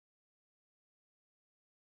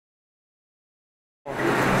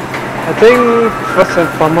I think first and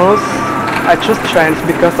foremost, I chose Trent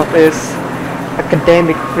because of its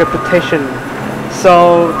academic reputation.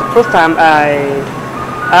 So the first time I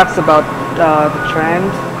asked about the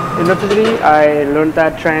Trent University, I learned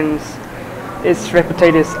that Trent is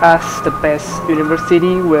reputed as the best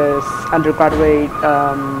university with undergraduate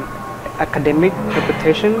academic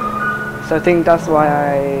reputation. So I think that's why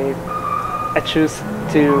I choose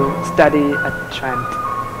to study at Trent.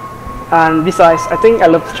 And besides, I think I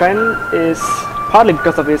love Trent is partly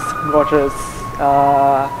because of its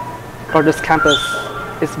gorgeous campus.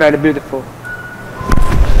 It's very beautiful.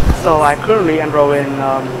 So I currently enroll in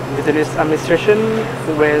business administration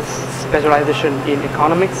with specialization in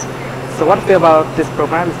economics. So what I feel about this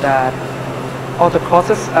program is that all the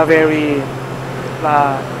courses are very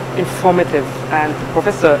informative, and the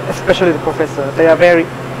professor, especially the professor, they are very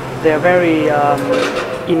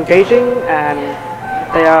engaging, and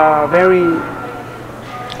they are very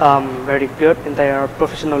good in their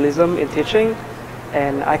professionalism in teaching,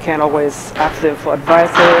 and I can always ask them for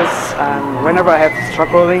advices. And whenever I have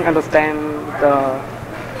struggling understand the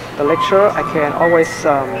lecture, I can always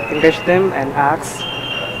engage them and ask.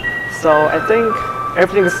 So I think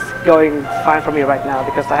everything is going fine for me right now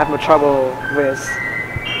because I have no trouble with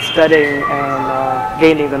studying and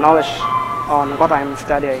gaining the knowledge on what I'm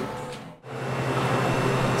studying.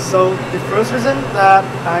 So the first reason that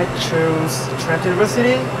I chose Trent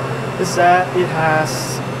University is that it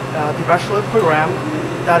has the bachelor program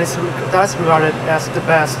that is regarded as the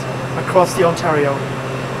best across the Ontario.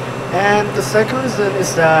 And the second reason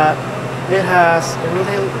is that it had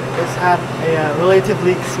a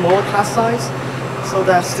relatively small class size, so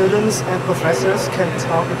that students and professors can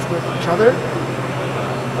talk with each other.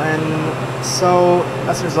 And so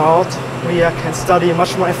as a result, we can study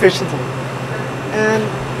much more efficiently. And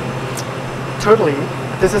thirdly,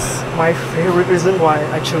 this is my favorite reason why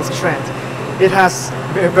I chose Trent. It has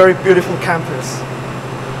a very beautiful campus.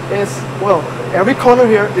 Every corner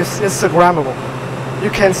here is Instagrammable.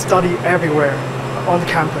 You can study everywhere on the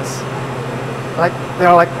campus. There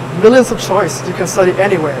are millions of choices. You can study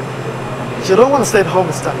anywhere. You don't want to stay at home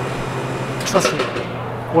and study. Trust me.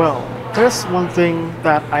 Well, there's one thing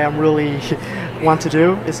that I am really want to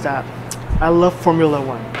do is that I love Formula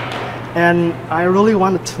One, and I really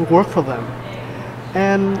wanted to work for them.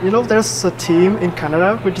 And there's a team in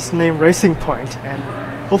Canada which is named Racing Point, and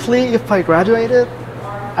hopefully if I graduated,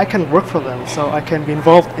 I can work for them, so I can be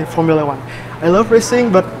involved in Formula One. I love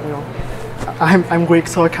racing, but I'm Greek,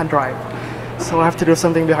 so I can't drive. So I have to do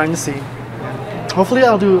something behind the scene. Hopefully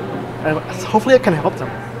hopefully I can help them.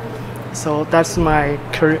 So that's my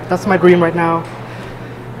career, that's my dream right now,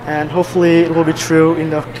 and hopefully it will be true in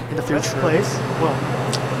the future. Place,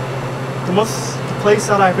 the place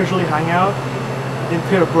that I usually hang out in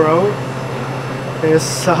Peterborough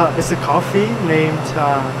is a coffee named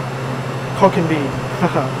Cork and Bean.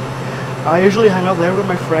 I usually hang out there with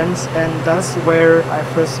my friends, and that's where I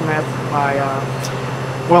first met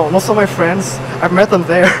most of my friends. I've met them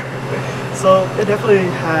there. So it definitely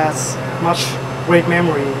has much great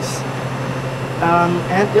memories. And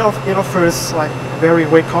it offers very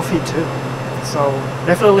great coffee too. So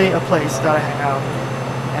definitely a place that I hang out,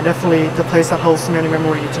 and definitely the place that holds many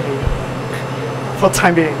memories to me for the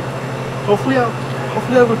time being. Hopefully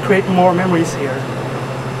I will create more memories here.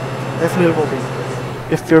 Definitely will be.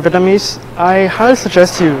 If you're Vietnamese, I highly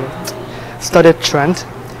suggest you study at Trent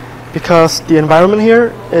because the environment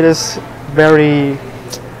here, it is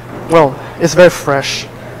it's very fresh.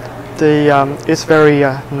 It's very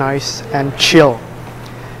nice and chill.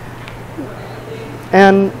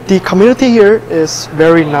 And the community here is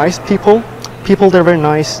very nice people. They're very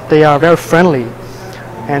nice. They are very friendly,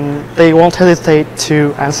 and they won't hesitate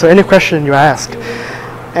to answer any question you ask.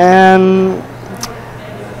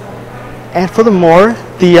 And furthermore,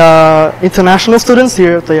 the international students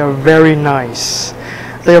here, they are very nice.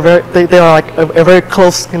 They are like a very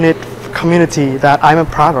close-knit community that I'm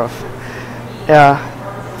proud of.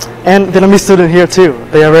 And Vietnamese students here too,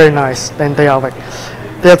 they are very nice, and they are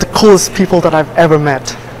the coolest people that I've ever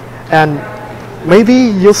met. And maybe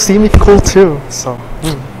you'll see me cool too. So.